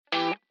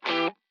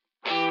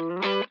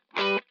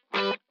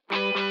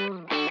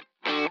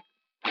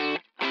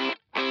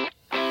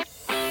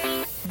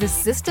The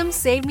System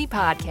Save Me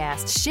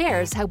podcast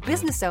shares how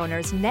business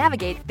owners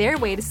navigate their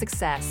way to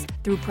success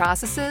through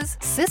processes,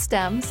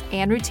 systems,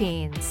 and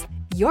routines.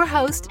 Your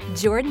host,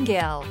 Jordan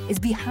Gill, is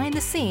behind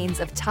the scenes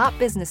of top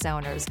business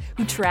owners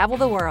who travel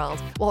the world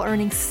while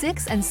earning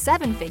 6 and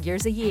 7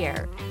 figures a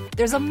year.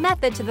 There's a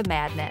method to the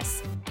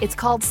madness. It's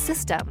called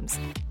systems.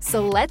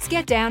 So let's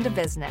get down to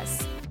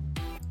business.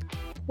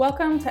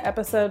 Welcome to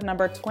episode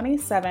number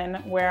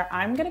 27, where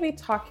I'm going to be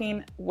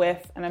talking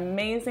with an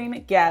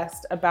amazing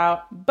guest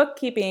about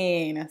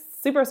bookkeeping.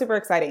 Super, super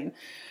exciting.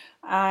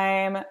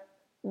 I'm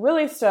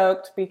really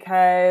stoked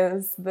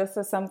because this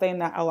is something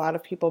that a lot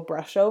of people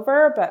brush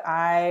over, but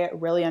I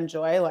really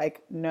enjoy.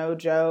 Like, no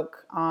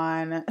joke,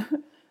 on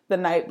the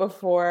night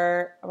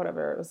before,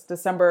 whatever, it was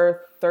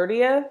December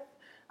 30th,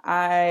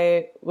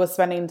 I was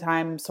spending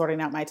time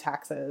sorting out my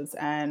taxes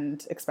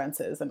and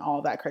expenses and all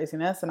of that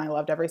craziness, and I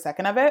loved every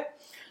second of it.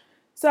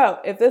 So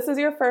if this is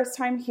your first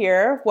time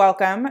here,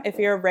 welcome. If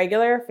you're a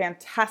regular,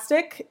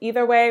 fantastic.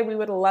 Either way, we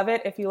would love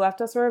it if you left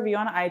us a review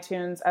on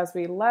iTunes, as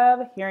we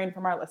love hearing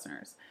from our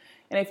listeners.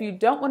 And if you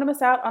don't want to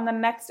miss out on the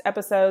next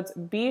episodes,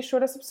 be sure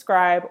to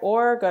subscribe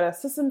or go to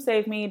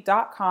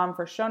systemsaveme.com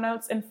for show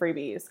notes and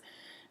freebies.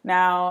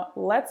 Now,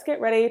 let's get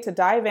ready to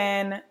dive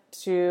in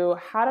to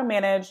how to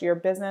manage your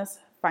business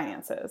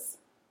finances.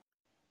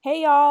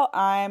 Hey y'all,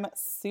 I'm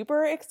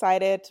super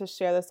excited to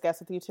share this guest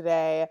with you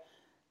today.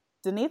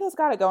 Danetha's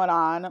got it going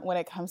on when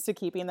it comes to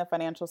keeping the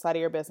financial side of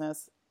your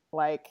business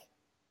like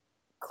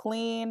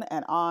clean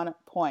and on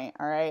point,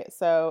 all right?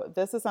 So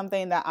this is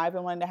something that I've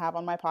been wanting to have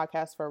on my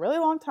podcast for a really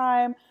long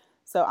time.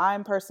 So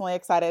I'm personally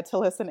excited to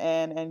listen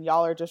in, and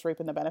y'all are just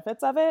reaping the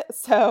benefits of it.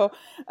 So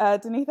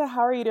Danetha,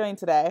 how are you doing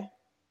today?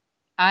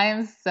 I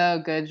am so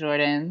good,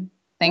 Jordan.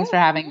 Thanks for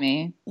having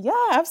me. Yeah,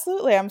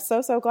 absolutely. I'm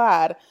so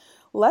my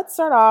Let's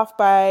start off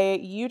by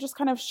you just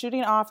kind of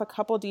shooting off a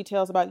couple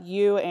details about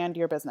you and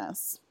your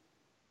business.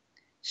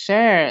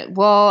 Sure.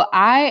 Well,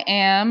 my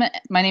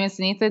name is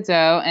Danetha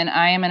Doe, and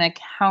I am an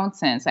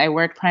accountant. I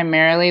work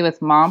primarily with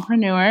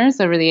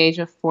mompreneurs over the age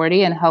of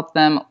 40 and help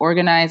them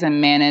organize and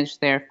manage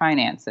their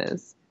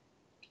finances.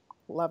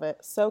 Love it.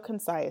 So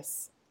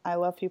concise. I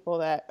love people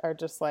that are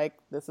just like,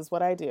 this is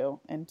what I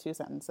do in 2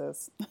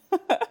 sentences.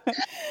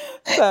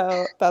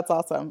 So that's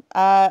awesome.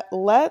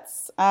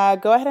 Let's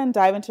go ahead and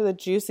dive into the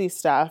juicy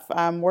stuff.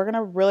 We're going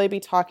to really be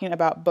talking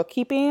about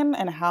bookkeeping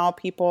and how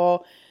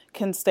people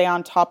can stay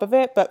on top of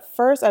it. But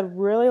first, I'd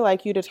really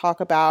like you to talk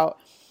about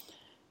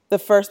the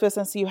first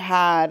business you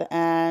had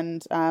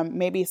and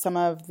maybe some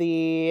of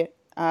the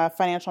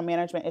financial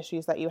management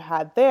issues that you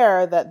had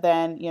there that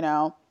then,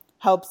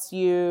 helps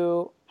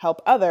you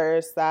help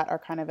others that are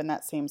kind of in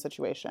that same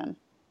situation.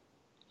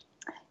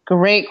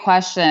 Great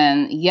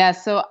question.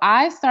 Yes. So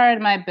I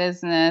started my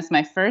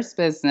first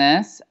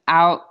business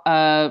out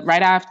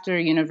right after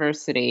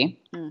university.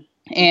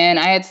 And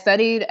I had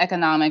studied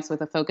economics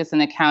with a focus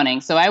in accounting.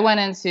 So I went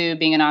into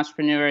being an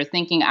entrepreneur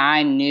thinking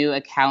I knew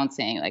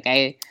accounting. Like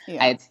I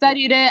had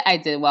studied it. I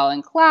did well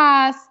in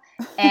class.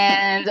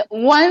 And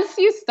once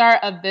you start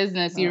a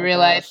business, you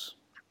realize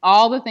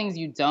all the things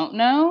you don't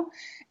know.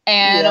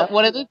 And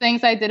one of the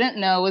things I didn't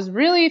know was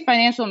really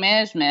financial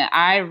management.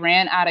 I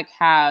ran out of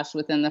cash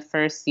within the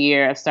first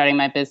year of starting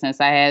my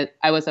business. I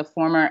was a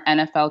former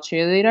NFL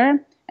cheerleader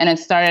and had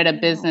started a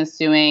business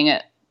doing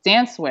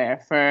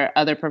dancewear for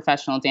other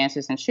professional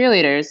dancers and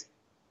cheerleaders.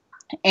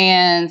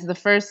 And the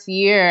first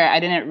year, I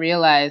didn't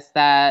realize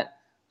that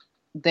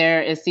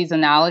there is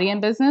seasonality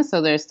in business.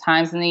 So there's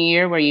times in the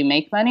year where you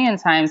make money and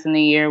times in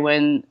the year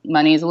when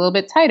money is a little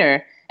bit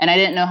tighter. And I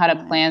didn't know how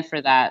to plan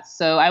for that.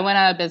 So I went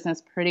out of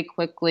business pretty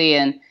quickly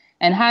and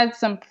had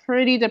some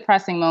pretty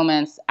depressing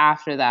moments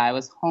after that. I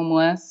was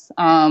homeless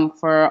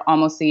for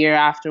almost a year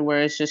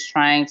afterwards, just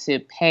trying to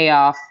pay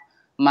off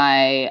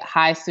my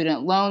high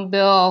student loan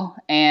bill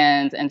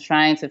and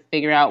trying to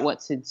figure out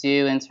what to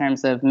do in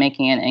terms of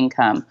making an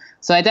income.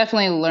 So I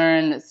definitely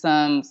learned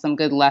some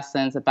good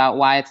lessons about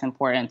why it's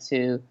important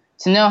to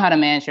know how to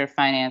manage your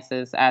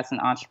finances as an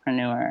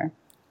entrepreneur.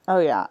 Oh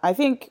yeah, I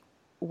think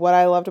what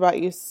I loved about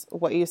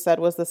what you said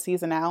was the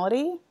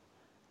seasonality.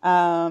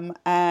 And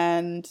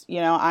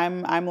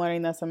I'm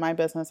learning this in my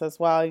business as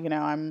well.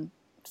 I'm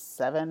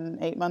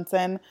 7-8 months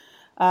in,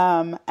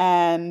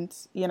 and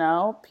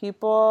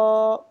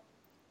people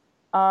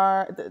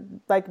are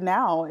like,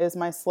 now is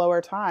my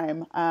slower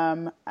time.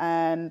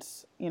 And,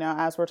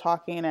 as we're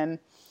talking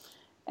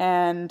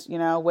and,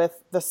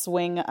 with the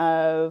swing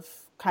of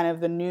kind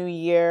of the new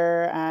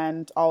year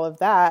and all of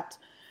that,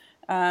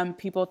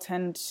 people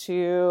tend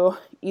to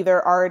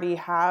either already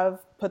have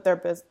put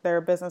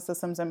their business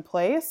systems in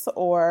place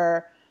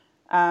or,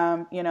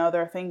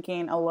 they're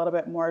thinking a little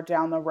bit more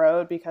down the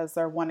road because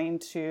they're wanting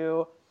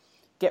to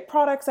get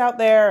products out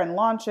there and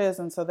launches.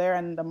 And so they're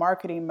in the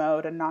marketing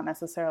mode and not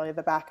necessarily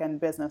the back end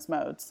business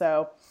mode.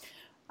 So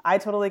I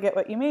totally get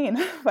what you mean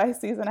by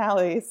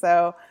seasonality.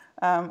 So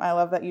I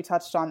love that you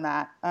touched on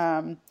that.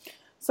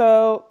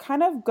 So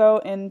kind of go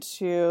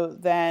into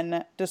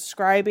then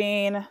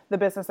describing the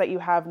business that you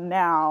have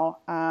now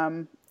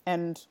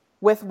and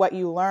with what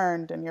you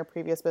learned in your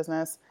previous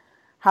business,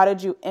 how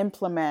did you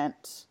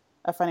implement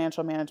a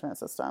financial management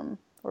system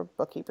or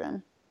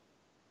bookkeeping?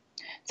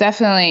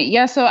 Definitely.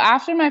 Yeah. So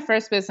after my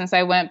first business,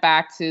 I went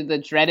back to the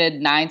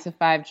dreaded 9 to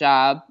 5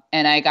 job,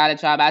 and I got a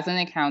job as an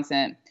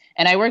accountant.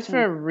 And I worked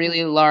for a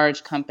really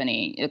large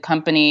company. A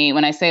company,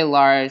 when I say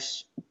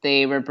large,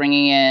 they were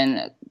bringing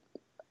in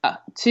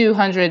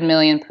 200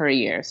 million per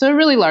year. So a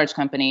really large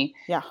company.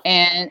 Yeah.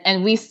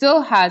 And we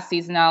still had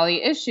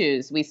seasonality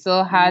issues. We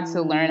still had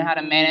to learn how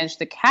to manage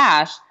the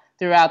cash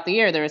throughout the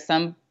year. There were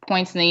some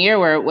points in the year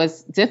where it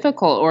was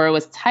difficult or it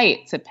was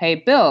tight to pay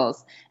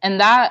bills. And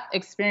that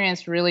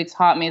experience really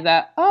taught me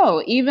that,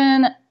 oh,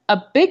 even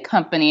a big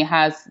company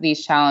has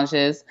these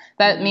challenges.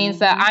 That means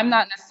that I'm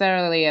not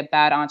necessarily a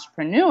bad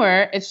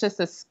entrepreneur. It's just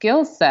a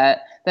skill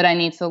set that I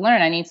need to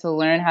learn. I need to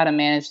learn how to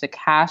manage the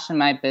cash in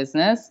my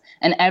business.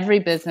 And every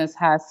business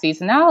has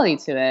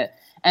seasonality to it.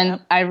 And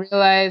I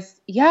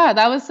realized, yeah,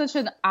 that was such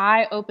an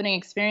eye-opening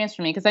experience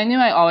for me, because I knew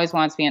I always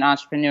wanted to be an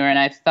entrepreneur, and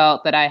I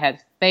felt that I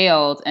had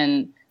failed,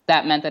 and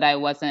that meant that I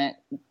wasn't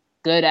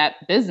good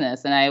at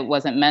business and I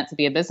wasn't meant to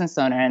be a business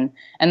owner.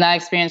 And that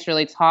experience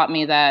really taught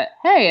me that,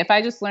 hey, if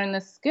I just learn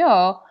this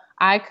skill,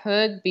 I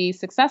could be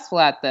successful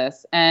at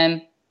this.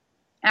 And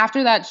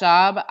after that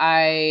job,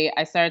 I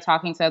started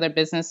talking to other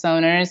business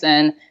owners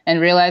and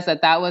realized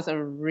that that was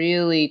a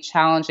really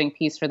challenging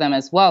piece for them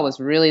as well, was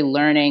really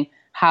learning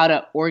how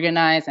to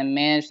organize and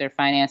manage their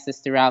finances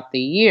throughout the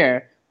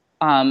year.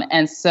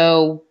 And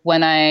so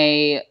when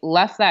I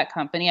left that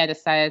company, I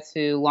decided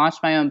to launch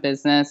my own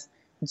business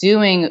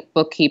doing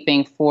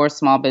bookkeeping for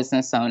small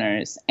business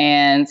owners.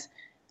 And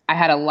I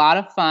had a lot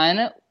of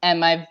fun. And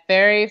my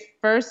very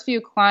first few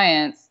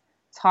clients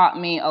taught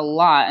me a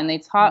lot. And they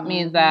taught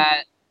me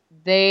that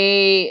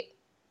they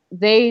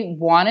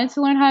wanted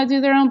to learn how to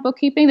do their own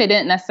bookkeeping. They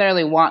didn't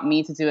necessarily want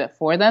me to do it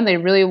for them. They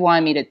really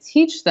wanted me to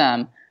teach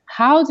them,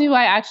 how do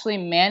I actually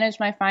manage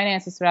my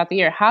finances throughout the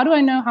year? How do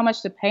I know how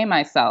much to pay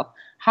myself?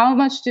 How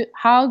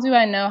do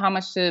I know how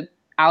much to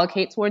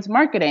allocate towards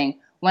marketing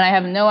when I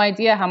have no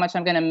idea how much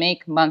I'm going to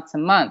make month to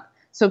month?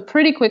 So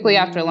pretty quickly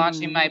after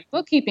launching my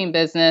bookkeeping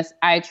business,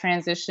 I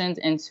transitioned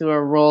into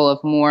a role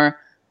of more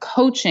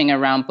coaching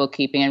around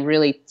bookkeeping and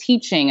really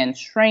teaching and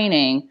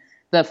training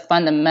the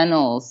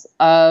fundamentals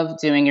of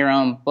doing your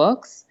own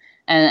books.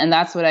 And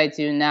that's what I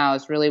do now,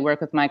 is really work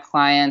with my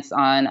clients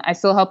on, I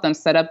still help them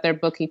set up their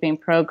bookkeeping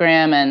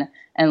program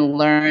and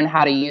learn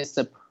how to use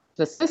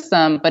the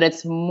system, but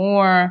it's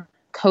more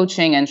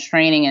coaching and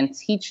training and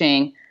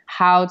teaching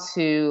how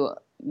to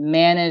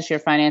manage your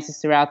finances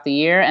throughout the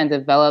year and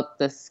develop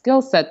the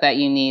skill set that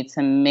you need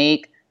to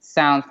make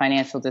sound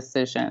financial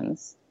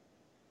decisions.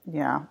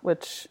 Yeah,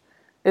 which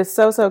is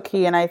so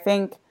key. And I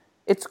think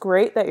it's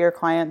great that your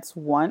clients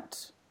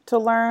want to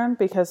learn,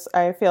 because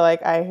I feel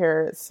like I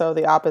hear so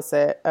the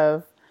opposite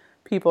of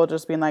people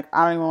just being like,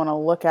 I don't even want to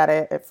look at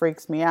it. It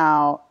freaks me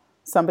out.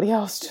 Somebody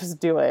else just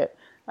do it,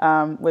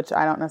 which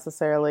I don't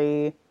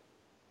necessarily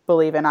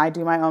believe in. I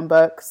do my own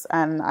books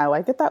and I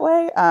like it that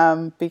way,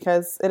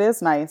 because it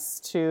is nice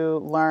to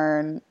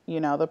learn,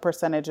 the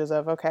percentages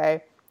of,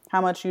 okay, how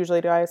much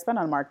usually do I spend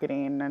on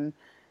marketing?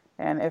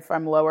 And if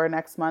I'm lower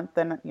next month,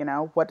 then,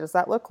 what does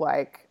that look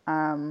like?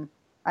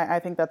 I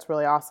think that's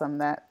really awesome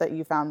that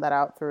you found that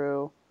out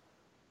through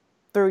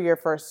your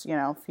first,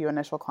 few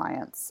initial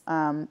clients.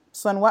 So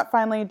then what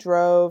finally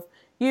drove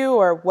you,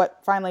 or what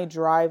finally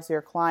drives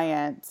your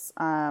clients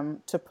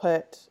to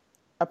put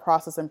a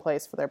process in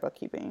place for their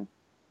bookkeeping?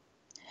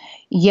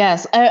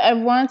 Yes, I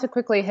wanted to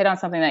quickly hit on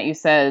something that you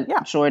said,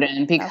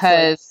 Jordan,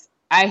 because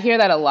I hear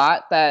that a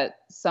lot,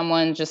 that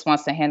someone just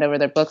wants to hand over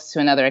their books to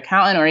another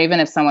accountant, or even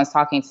if someone's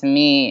talking to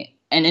me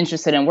and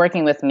interested in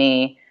working with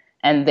me,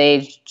 and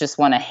they just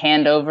want to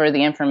hand over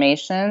the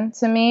information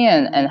to me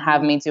and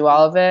have me do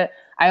all of it.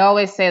 I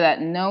always say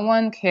that no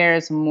one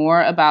cares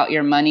more about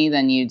your money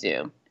than you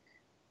do.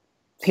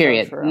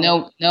 Period.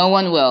 So no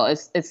one will.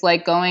 It's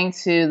like going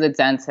to the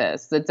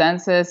dentist. The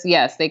dentist,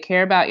 yes, they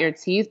care about your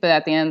teeth, but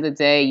at the end of the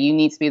day, you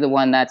need to be the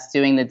one that's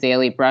doing the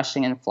daily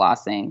brushing and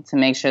flossing to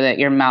make sure that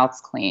your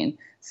mouth's clean.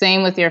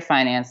 Same with your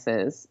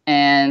finances.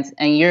 And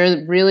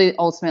you're really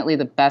ultimately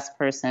the best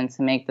person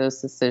to make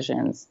those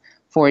decisions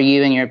for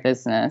you and your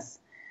business.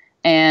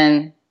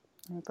 And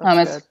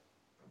that's good.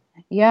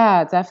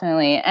 Yeah,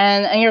 definitely.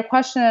 And your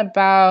question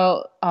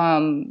about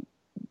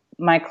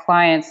my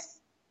clients,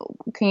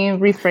 can you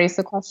rephrase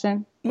the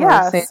question?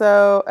 Yeah.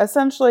 So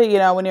essentially,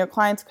 when your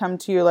clients come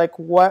to you, like,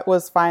 what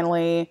was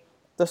finally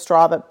the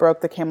straw that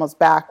broke the camel's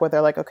back, where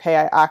they're like, okay,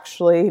 I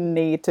actually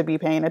need to be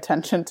paying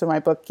attention to my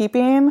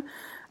bookkeeping,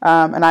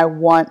 and I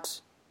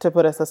want to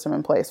put a system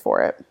in place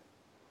for it.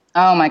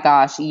 Oh my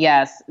gosh,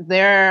 yes.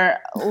 There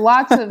are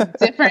lots of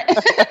different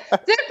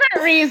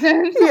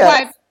reasons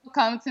why people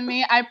come to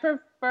me. I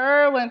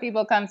prefer when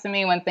people come to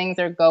me when things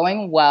are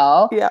going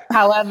well. Yeah.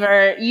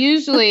 However,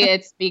 usually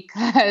it's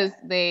because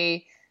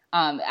they,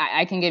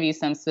 I can give you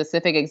some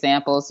specific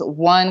examples.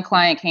 One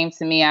client came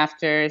to me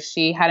after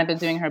she hadn't been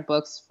doing her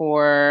books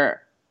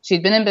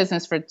she'd been in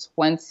business for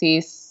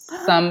 20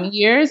 some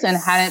years and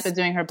hadn't been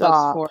doing her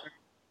books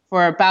for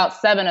for about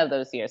 7 of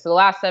those years. So the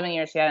last 7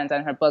 years she hadn't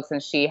done her books,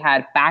 and she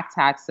had back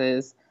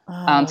taxes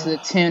to the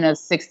tune of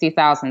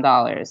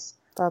 $60,000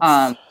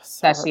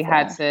 that she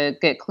had to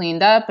get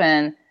cleaned up.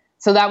 And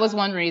so that was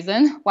one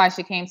reason why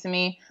she came to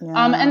me.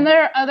 And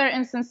there are other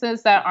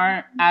instances that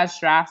aren't as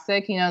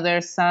drastic.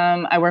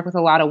 I work with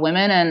a lot of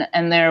women,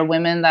 and there are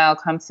women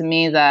that'll come to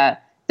me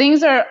that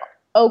things are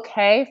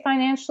okay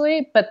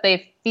financially, but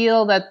they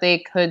feel that they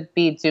could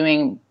be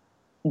doing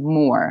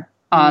more.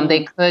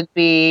 They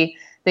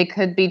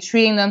could be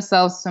treating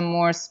themselves to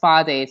more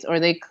spa dates, or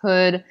they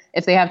could,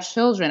 if they have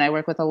children. I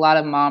work with a lot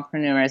of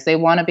mompreneurs. They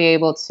want to be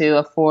able to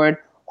afford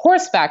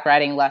horseback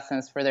riding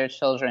lessons for their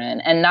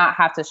children and not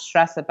have to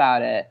stress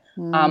about it.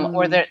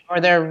 Or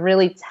they're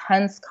really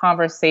tense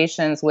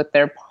conversations with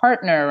their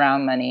partner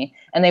around money,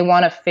 and they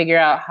want to figure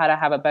out how to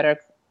have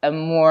a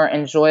more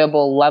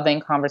enjoyable, loving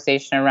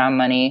conversation around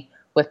money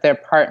with their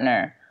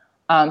partner.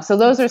 So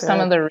those are some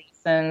of the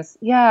reasons,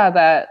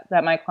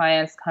 that my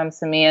clients come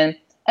to me.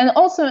 And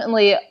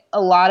ultimately,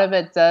 a lot of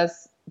it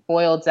does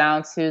boil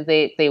down to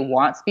they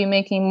want to be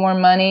making more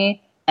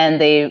money,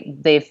 and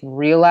they've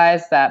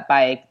realized that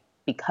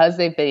because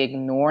they've been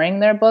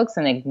ignoring their books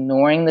and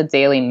ignoring the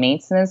daily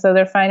maintenance of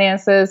their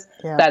finances,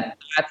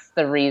 that's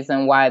the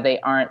reason why they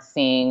aren't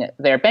seeing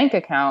their bank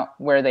account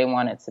where they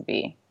want it to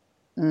be.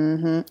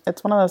 Mm-hmm.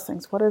 It's one of those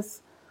things.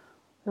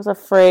 There's a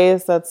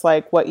phrase that's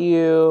like, what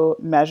you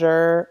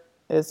measure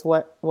is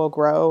what will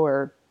grow,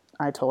 or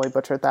I totally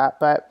butchered that.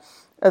 But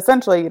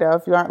essentially,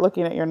 if you aren't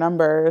looking at your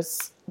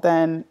numbers,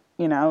 then,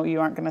 you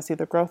aren't going to see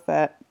the growth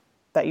that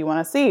you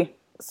want to see.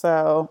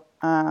 So,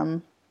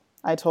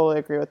 I totally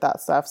agree with that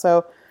stuff.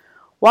 So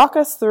walk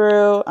us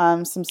through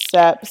some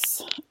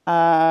steps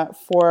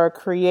for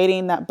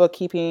creating that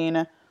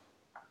bookkeeping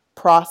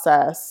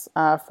process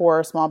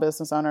for small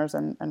business owners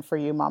and for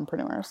you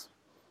mompreneurs.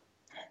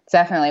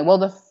 Definitely. Well,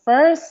 the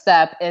first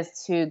step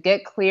is to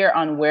get clear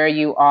on where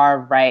you are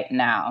right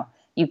now.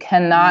 You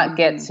cannot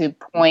get to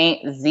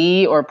point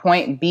Z or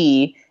point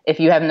B if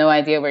you have no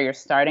idea where your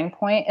starting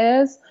point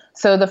is.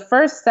 So the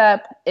first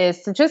step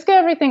is to just get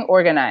everything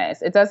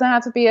organized. It doesn't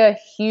have to be a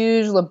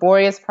huge,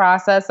 laborious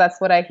process.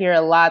 That's what I hear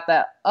a lot,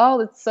 that,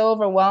 it's so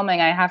overwhelming,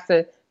 I have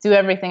to do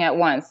everything at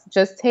once.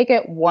 Just take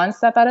it one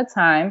step at a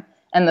time.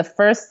 And the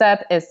first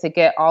step is to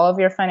get all of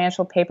your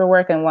financial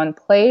paperwork in one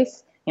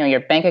place.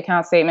 Your bank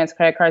account statements,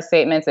 credit card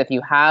statements. If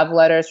you have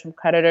letters from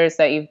creditors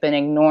that you've been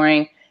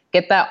ignoring,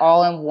 get that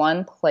all in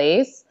one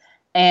place.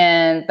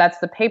 And that's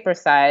the paper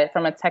side.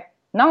 From a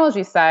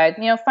technology side,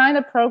 find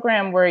a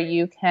program where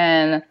you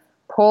can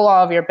pull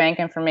all of your bank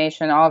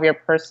information, all of your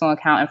personal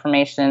account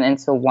information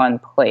into one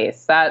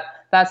place.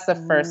 That's the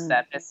first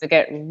step, is to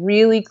get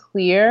really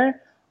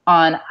clear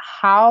on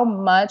how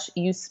much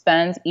you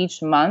spend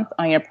each month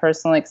on your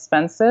personal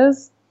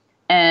expenses,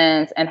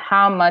 and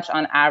how much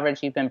on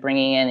average you've been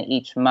bringing in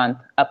each month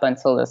up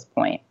until this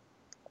point.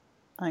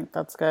 I think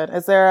that's good.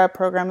 Is there a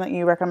program that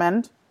you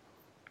recommend?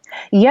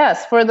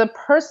 Yes. For the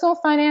personal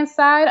finance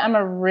side, I'm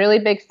a really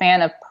big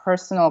fan of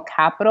Personal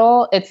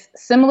Capital. It's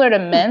similar to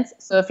Mint.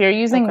 So if you're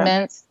using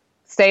Mint,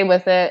 stay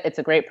with it. It's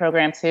a great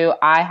program too.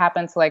 I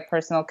happen to like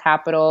Personal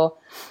Capital,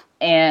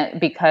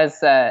 and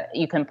because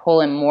you can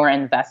pull in more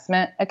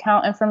investment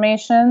account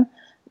information.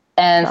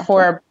 And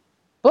for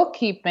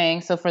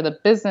bookkeeping, so for the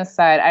business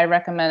side, I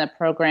recommend a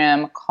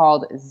program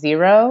called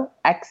Xero,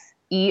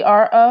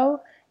 Xero.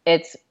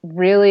 It's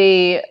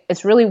really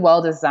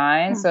well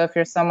designed. So if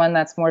you're someone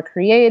that's more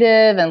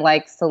creative and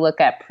likes to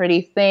look at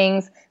pretty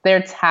things,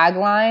 their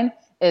tagline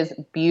is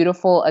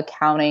beautiful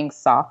accounting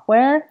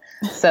software.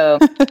 So,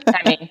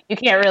 you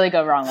can't really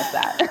go wrong with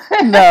that.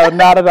 No,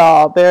 not at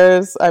all.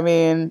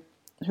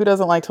 Who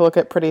doesn't like to look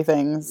at pretty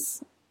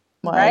things?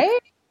 Right?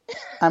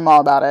 I'm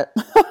all about it.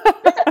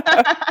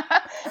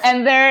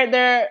 And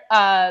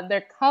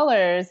their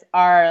colors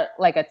are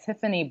like a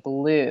Tiffany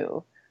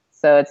blue.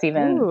 So it's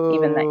even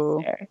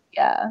nicer.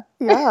 Yeah.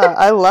 Yeah,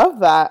 I love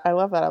that.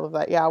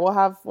 Yeah, we'll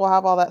have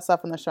all that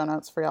stuff in the show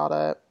notes for y'all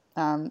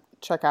to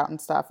check out and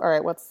stuff. All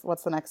right,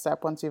 what's the next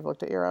step once you've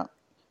looked at your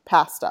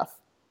past stuff?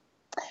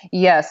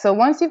 Yeah, so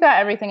once you've got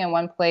everything in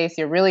one place,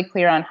 you're really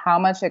clear on how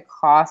much it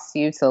costs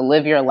you to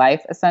live your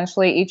life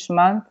essentially each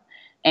month,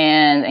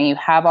 and you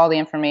have all the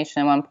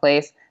information in one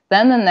place.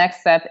 Then the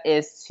next step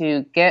is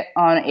to get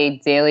on a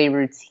daily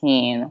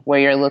routine where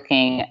you're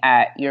looking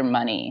at your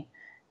money.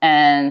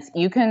 And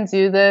you can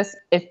do this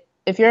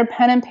if you're a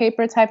pen and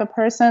paper type of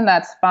person,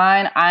 that's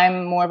fine.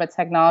 I'm more of a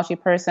technology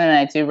person, and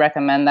I do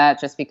recommend that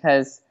just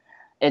because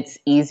it's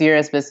easier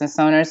as business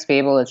owners to be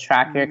able to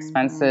track your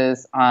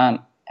expenses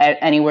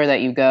anywhere that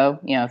you go,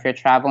 if you're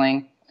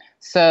traveling.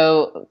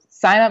 So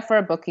sign up for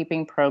a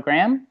bookkeeping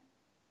program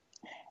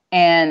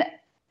and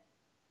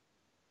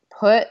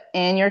put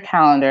in your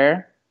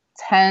calendar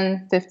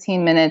 10,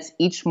 15 minutes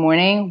each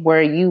morning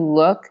where you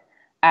look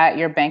at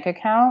your bank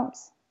account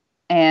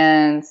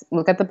and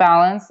look at the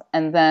balance,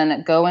 and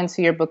then go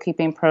into your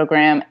bookkeeping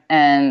program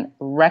and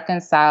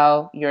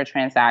reconcile your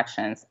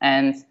transactions.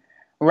 And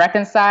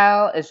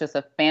reconcile is just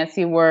a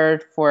fancy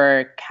word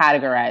for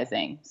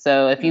categorizing.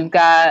 So if you've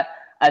got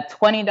a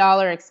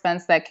 $20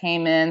 expense that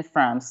came in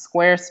from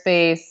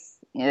Squarespace.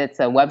 It's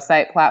a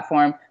website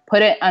platform.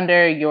 Put it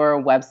under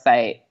your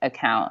website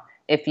account.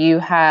 If you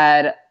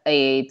had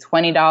a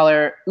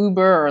 $20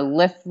 Uber or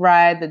Lyft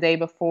ride the day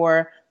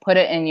before, put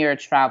it in your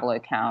travel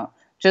account.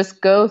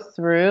 Just go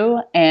through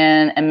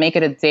and make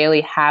it a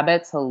daily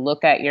habit to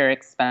look at your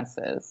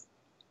expenses.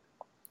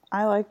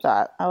 I like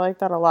that. I like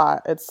that a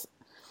lot. It's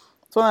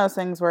one of those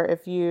things where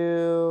if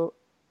you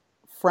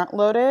front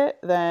load it,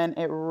 then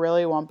it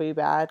really won't be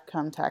bad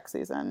come tax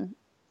season.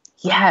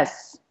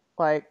 Yes.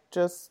 Like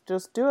just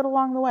do it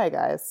along the way,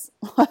 guys.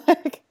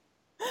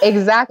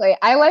 Exactly.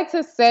 I like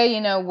to say,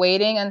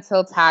 waiting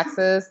until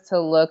taxes to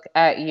look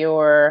at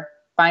your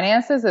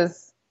finances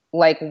is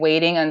like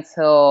waiting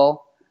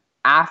until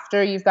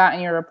after you've gotten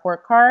your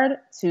report card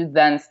to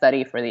then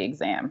study for the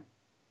exam.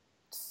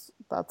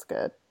 That's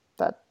good.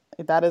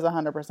 That is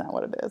 100%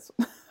 what it is.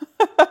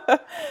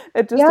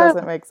 It just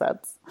doesn't make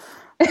sense.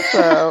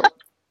 So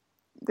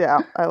yeah,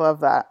 I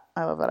love that.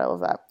 I love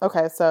that.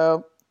 Okay.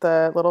 So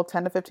the little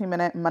 10 to 15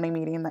 minute money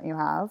meeting that you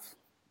have.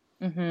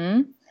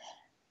 Mm-hmm.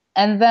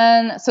 And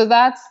then, so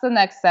that's the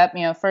next step.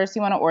 First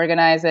you want to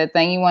organize it.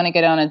 Then you want to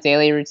get on a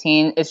daily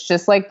routine. It's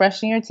just like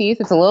brushing your teeth.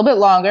 It's a little bit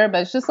longer,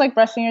 but it's just like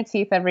brushing your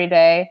teeth every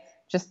day,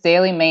 just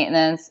daily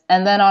maintenance.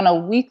 And then on a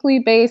weekly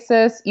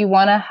basis, you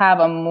want to have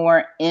a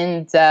more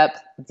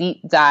in-depth,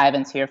 deep dive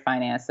into your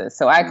finances.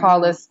 So I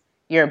call this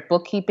your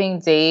bookkeeping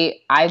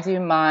date. I do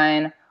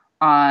mine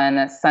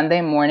on Sunday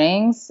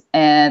mornings,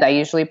 and I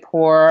usually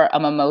pour a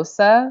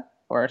mimosa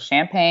or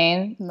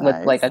champagne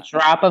with like a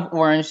drop of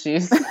orange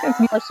juice.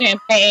 It's more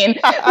champagne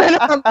than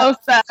a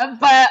mimosa.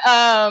 But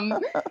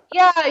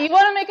yeah, you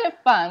want to make it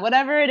fun,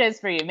 whatever it is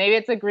for you. Maybe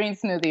it's a green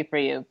smoothie for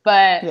you.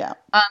 But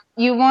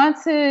you want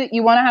to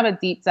have a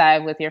deep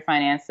dive with your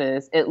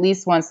finances at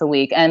least once a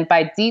week. And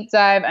by deep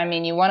dive, I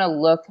mean you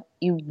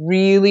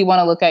really want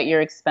to look at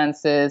your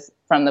expenses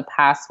from the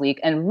past week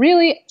and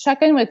really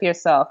check in with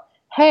yourself.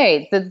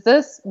 Hey, did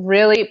this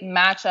really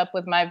match up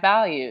with my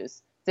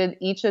values? Did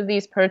each of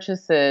these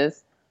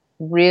purchases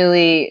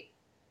really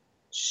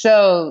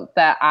show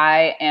that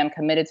I am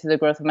committed to the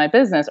growth of my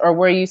business? Or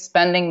were you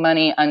spending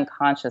money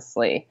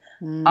unconsciously?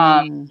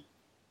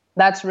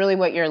 That's really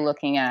what you're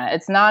looking at.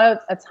 It's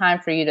not a time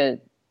for you to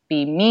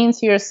be mean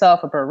to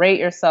yourself or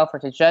berate yourself or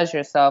to judge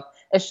yourself.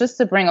 It's just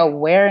to bring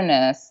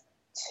awareness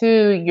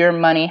to your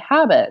money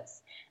habits.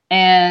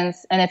 And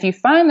if you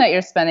find that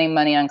you're spending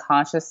money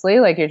unconsciously,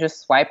 like you're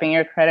just swiping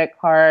your credit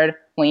card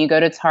when you go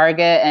to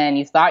Target and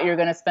you thought you were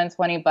going to spend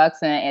 $20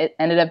 and it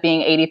ended up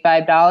being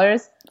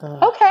 $85.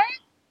 Okay.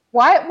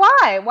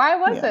 Why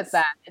was it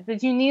that?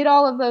 Did you need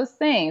all of those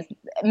things?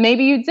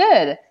 Maybe you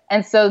did.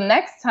 And so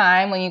next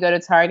time when you go to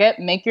Target,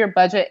 make your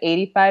budget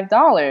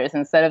 $85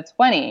 instead of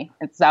 $20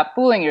 and stop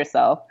fooling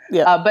yourself.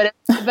 Yeah. But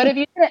if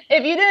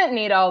you didn't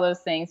need all those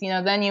things,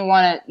 then you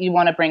want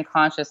to bring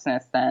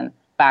consciousness then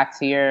back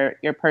to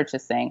your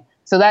purchasing.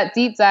 So that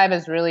deep dive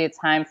is really a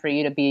time for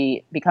you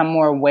to become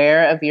more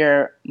aware of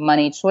your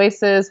money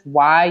choices,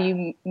 why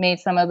you made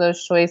some of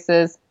those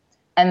choices.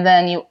 And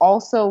then you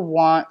also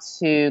want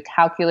to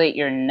calculate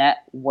your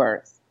net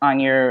worth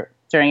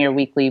during your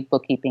weekly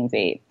bookkeeping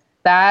date.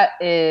 That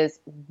is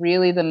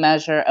really the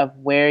measure of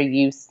where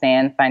you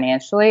stand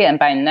financially. And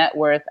by net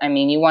worth, I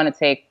mean you want to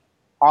take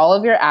all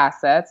of your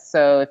assets.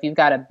 So if you've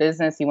got a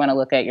business, you want to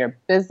look at your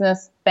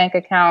business bank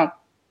account.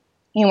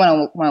 You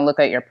want to look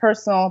at your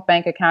personal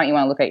bank account. You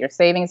want to look at your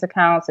savings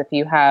accounts. If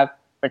you have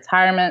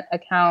retirement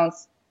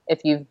accounts,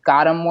 if you've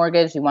got a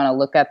mortgage, you want to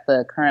look at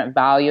the current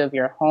value of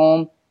your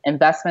home,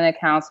 investment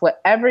accounts,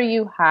 whatever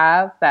you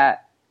have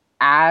that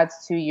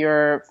adds to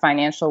your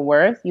financial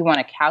worth, you want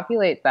to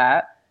calculate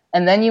that.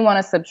 And then you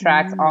want to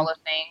subtract all the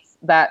things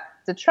that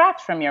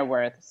detract from your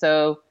worth.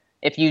 So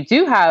if you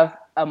do have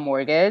a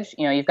mortgage,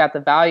 you've got the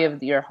value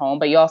of your home,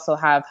 but you also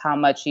have how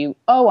much you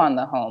owe on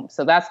the home.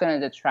 So that's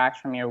going to detract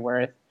from your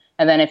worth.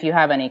 And then if you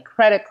have any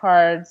credit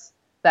cards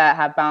that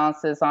have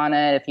balances on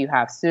it, if you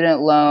have student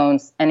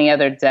loans, any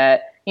other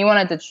debt, you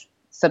want to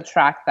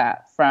subtract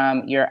that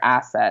from your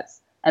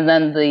assets. And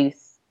then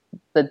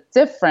the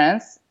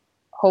difference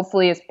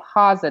hopefully is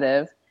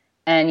positive,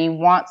 and you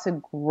want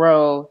to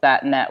grow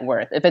that net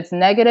worth. If it's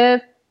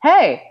negative,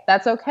 hey,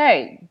 that's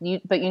okay.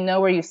 But you know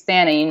where you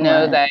stand, and you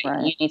know that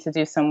you need to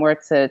do some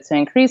work to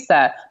increase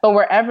that. But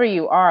wherever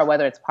you are,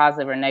 whether it's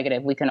positive or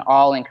negative, we can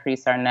all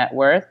increase our net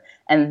worth.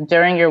 And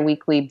during your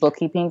weekly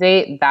bookkeeping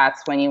date,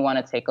 that's when you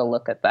want to take a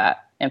look at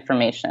that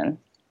information.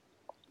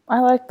 I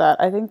like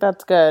that. I think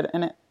that's good.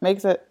 And it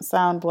makes it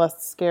sound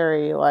less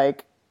scary,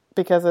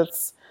 because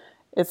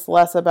it's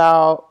less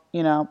about,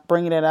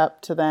 bringing it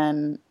up to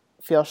then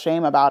feel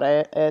shame about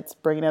it. It's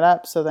bringing it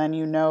up so then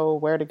you know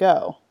where to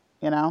go,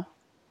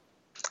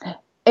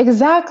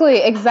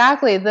 Exactly.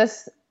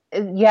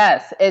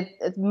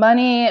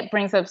 Money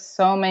brings up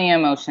so many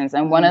emotions,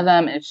 and one of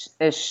them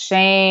is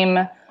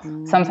shame.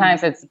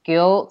 Sometimes it's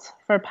guilt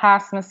for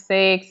past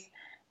mistakes,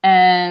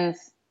 and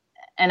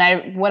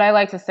what I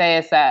like to say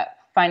is that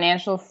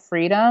financial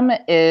freedom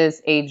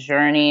is a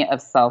journey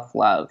of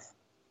self-love.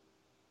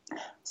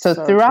 So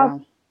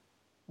throughout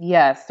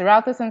Yes,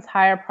 throughout this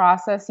entire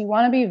process, you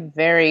want to be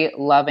very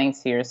loving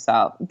to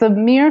yourself. The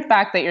mere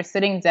fact that you're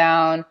sitting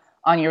down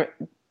on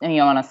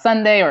on a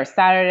Sunday or a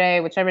Saturday,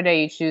 whichever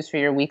day you choose for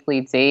your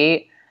weekly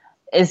date,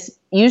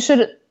 you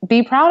should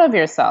be proud of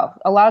yourself.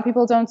 A lot of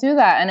people don't do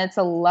that, and it's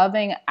a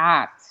loving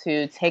act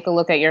to take a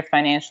look at your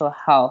financial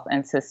health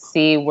and to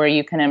see where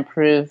you can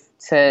improve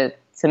to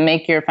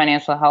make your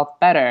financial health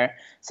better.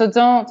 So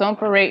don't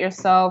berate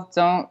yourself,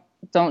 don't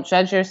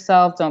judge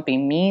yourself, don't be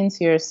mean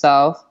to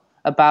yourself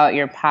about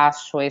your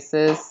past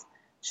choices.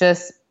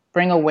 Just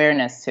bring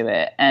awareness to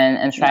it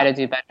and try to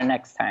do better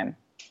next time.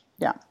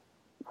 Yeah,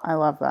 I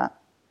love that.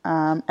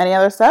 Any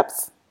other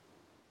steps?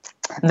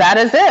 That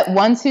is it.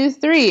 1, 2,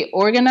 3.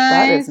 Organize.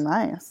 That is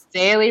nice.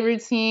 Daily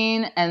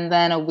routine, and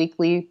then a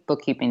weekly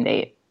bookkeeping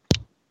date.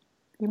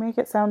 You make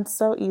it sound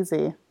so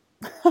easy.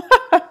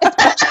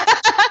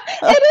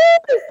 It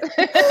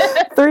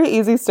is. 3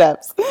 easy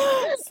steps.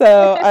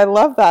 So I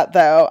love that,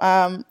 though.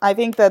 I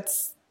think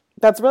that's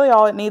really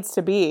all it needs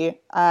to be.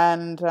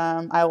 And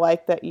I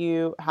like that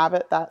you have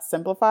it that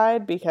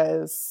simplified,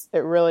 because it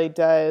really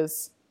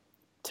does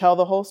tell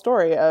the whole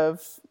story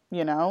of,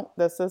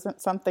 this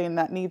isn't something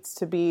that needs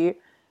to be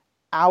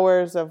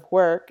hours of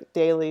work,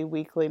 daily,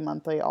 weekly,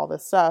 monthly, all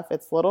this stuff.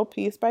 It's little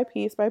piece by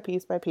piece by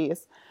piece by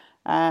piece.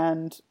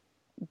 And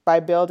by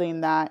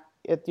building that,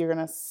 you're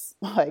going to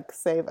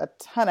save a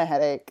ton of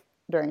headache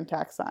during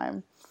tax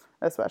time,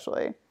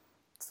 especially.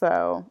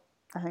 So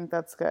I think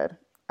that's good.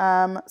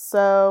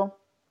 So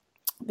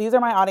these are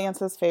my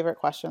audience's favorite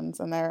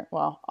questions, and I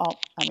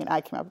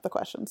came up with the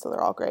questions, so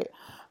they're all great.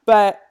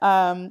 But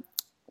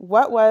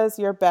what was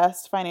your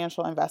best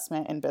financial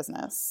investment in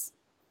business?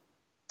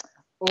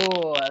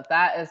 Oh,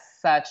 that is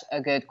such a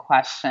good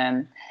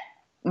question.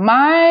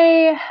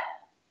 My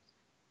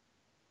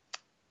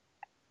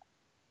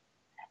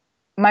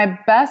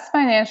best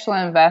financial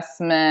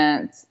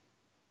investment,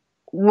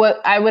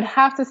 what I would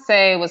have to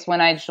say, was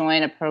when I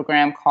joined a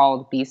program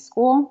called B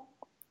School.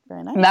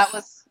 Very nice. And that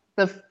was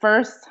the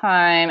first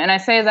time, and I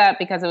say that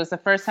because it was the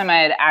first time I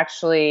had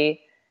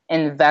actually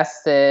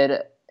invested.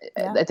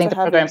 I think the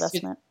program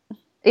investment.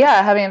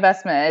 Yeah, heavy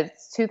investment.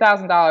 It's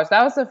 $2,000.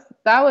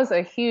 That was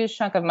a huge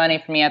chunk of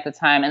money for me at the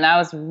time, and that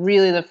was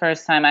really the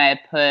first time I had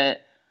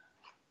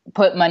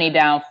put money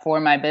down for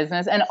my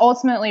business, and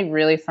ultimately,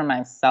 really for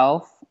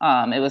myself.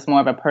 It was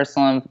more of a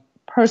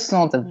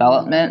personal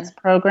development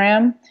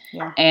program,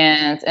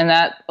 and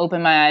that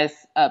opened my eyes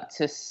up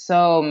to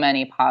so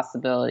many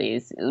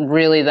possibilities.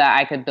 Really, that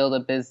I could build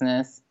a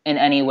business in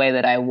any way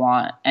that I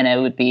want, and it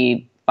would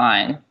be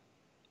fine.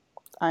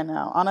 I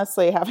know.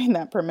 Honestly, having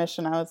that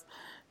permission, I was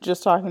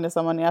just talking to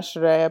someone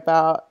yesterday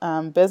about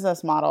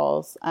business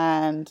models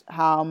and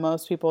how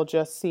most people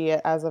just see it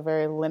as a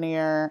very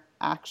linear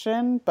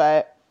action,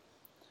 but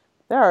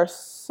there are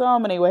so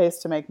many ways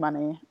to make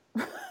money.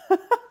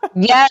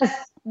 Yes,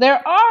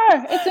 there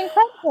are. It's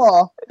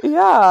incredible.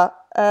 Yeah.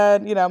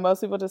 And,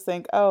 most people just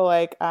think,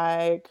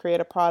 I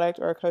create a product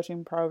or a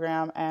coaching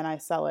program and I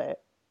sell it.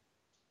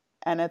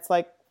 And it's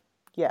like,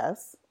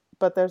 yes,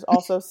 but there's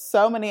also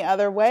so many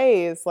other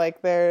ways.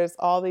 Like, there's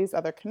all these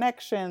other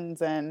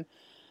connections and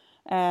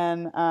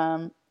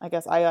I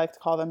guess I like to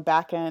call them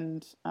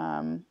back-end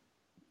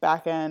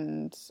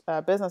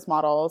business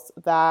models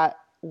that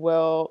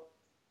will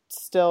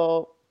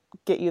still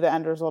get you the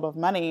end result of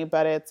money,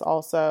 but it's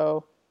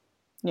also,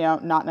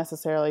 not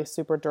necessarily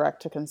super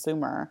direct to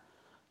consumer.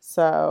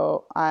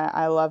 So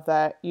I love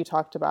that you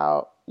talked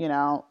about,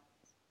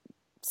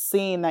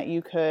 seeing that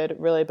you could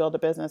really build a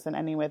business in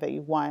any way that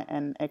you want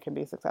and it can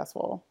be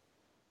successful.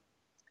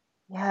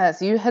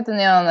 Yes, you hit the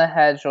nail on the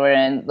head,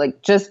 Jordan.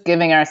 Like, just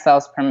giving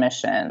ourselves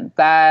permission.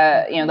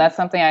 That, that's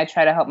something I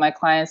try to help my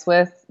clients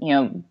with.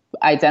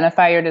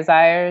 Identify your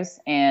desires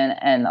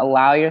and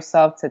allow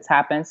yourself to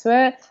tap into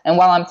it. And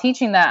while I'm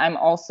teaching that, I'm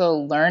also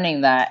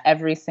learning that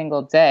every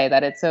single day,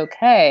 that it's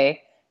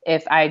okay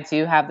if I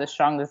do have the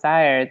strong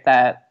desire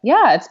that,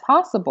 it's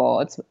possible.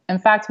 It's, in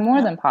fact,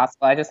 more than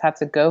possible. I just have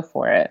to go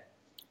for it.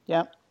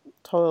 Yep,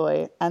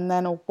 totally. And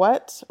then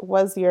what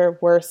was your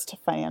worst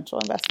financial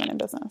investment in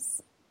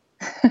business?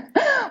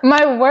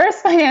 My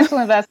worst financial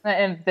investment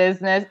in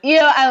business,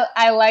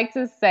 I like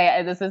to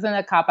say, this isn't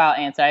a cop-out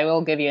answer. I will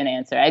give you an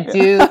answer. I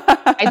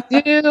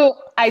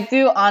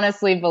do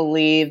honestly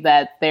believe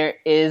that there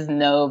is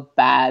no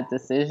bad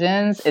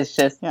decisions. It's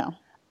just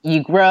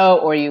you grow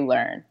or you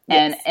learn.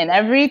 Yes. And in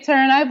every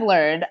turn I've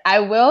learned, I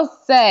will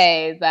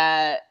say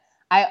that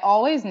I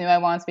always knew I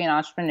wanted to be an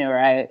entrepreneur.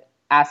 I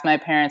asked my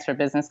parents for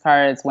business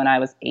cards when I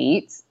was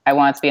 8. I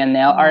wanted to be a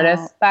nail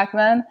artist back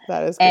then.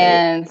 That is great.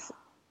 And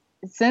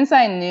since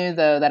I knew,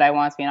 though, that I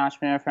wanted to be an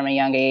entrepreneur from a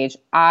young age,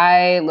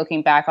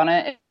 looking back on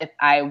it, if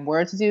I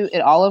were to do it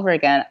all over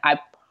again, I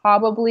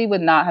probably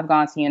would not have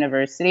gone to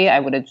university.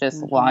 I would have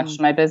just launched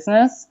my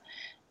business.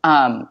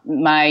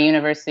 My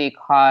university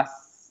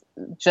costs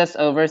just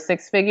over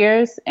 6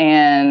 figures,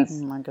 and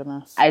oh my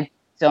goodness, I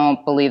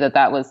don't believe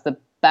that was the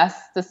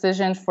best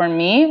decision for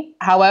me.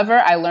 However,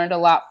 I learned a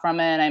lot from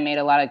it, and I made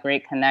a lot of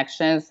great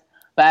connections.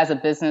 But as a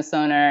business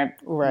owner,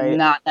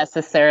 not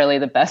necessarily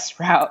the best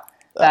route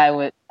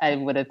that I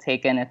would have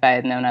taken if I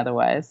had known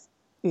otherwise.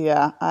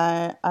 Yeah,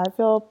 I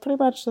feel pretty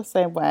much the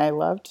same way. I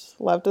loved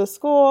the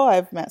school.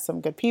 I've met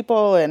some good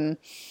people and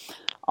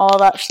all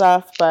that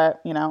stuff,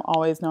 but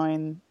always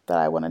knowing that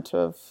I wanted to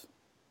have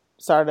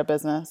started a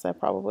business, I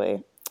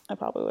probably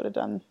would have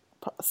done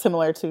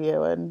similar to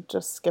you and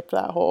just skipped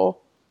that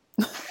whole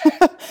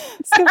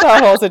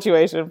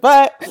situation.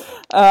 But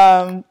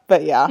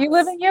yeah. You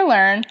live and you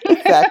learn.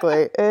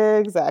 Exactly.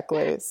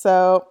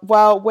 So,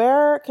 well,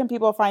 where can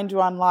people find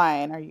you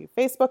online? Are you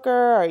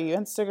Facebooker? Are you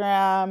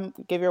Instagram?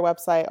 Give your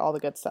website, all the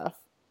good stuff.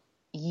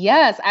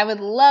 Yes, I would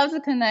love to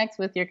connect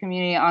with your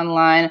community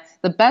online.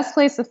 The best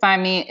place to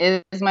find me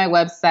is my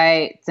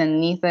website,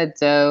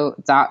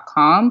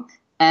 danethadoe.com.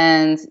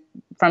 And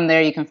from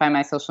there, you can find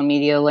my social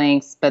media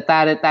links. But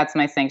that's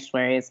my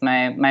sanctuary, is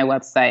my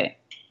website.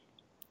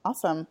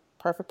 Awesome.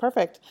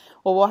 Perfect.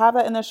 Well, we'll have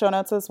that in the show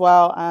notes as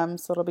well,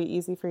 so it'll be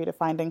easy for you to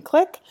find and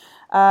click.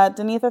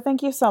 Danetha,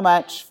 thank you so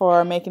much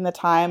for making the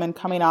time and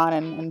coming on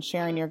and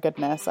sharing your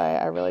goodness.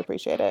 I really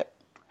appreciate it.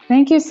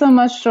 Thank you so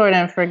much,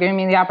 Jordan, for giving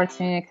me the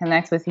opportunity to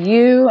connect with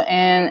you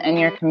and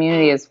your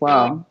community as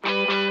well.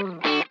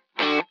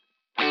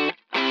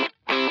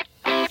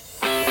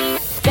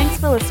 Thanks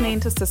for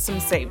listening to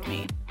Systems Saved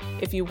Me.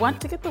 If you want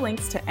to get the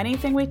links to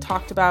anything we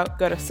talked about,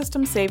 go to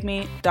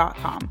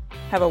systemsaveme.com.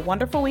 Have a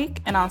wonderful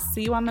week, and I'll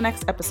see you on the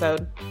next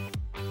episode.